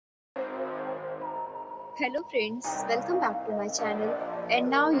Hello friends, welcome back to my channel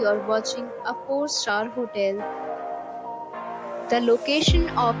and now you are watching a 4-star hotel. The location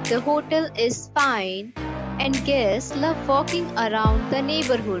of the hotel is fine and guests love walking around the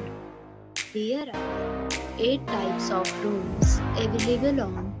neighborhood. There are 8 types of rooms available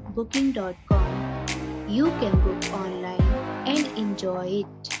on booking.com. You can book online and enjoy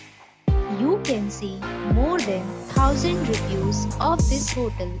it. You can see more than 1000 reviews of this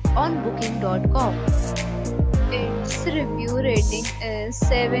hotel on booking.com. Its review rating is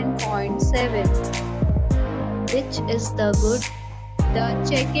 7.7, which is the good. The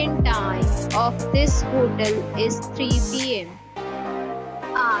check-in time of this hotel is 3 p.m.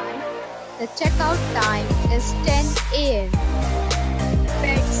 and the checkout time is 10 a.m.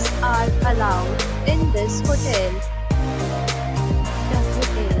 Pets are allowed in this hotel. The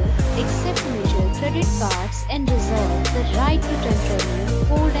hotel accepts major credit cards and reserves the right to temporarily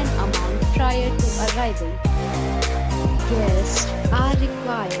hold an amount prior to arrival. Guests are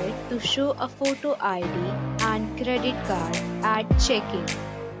required to show a photo ID and credit card at check-in.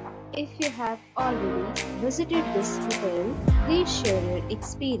 If you have already visited this hotel, please share your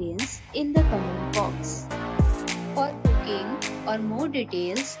experience in the comment box. For booking or more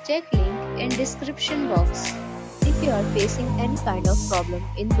details, check link in description box. If you are facing any kind of problem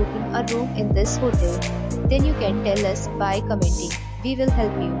in booking a room in this hotel, then you can tell us by commenting. We will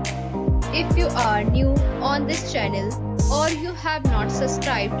help you. If you are new on this channel or you have not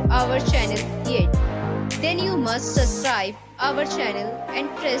subscribed our channel yet, then you must subscribe our channel and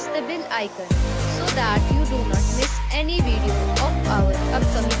press the bell icon so that you do not miss any video of our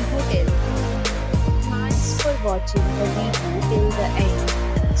upcoming hotel. Thanks for watching the video till the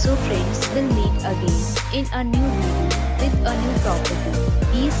end. So friends, will meet again in a new video with a new property.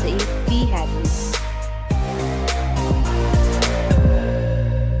 Be safe, be happy.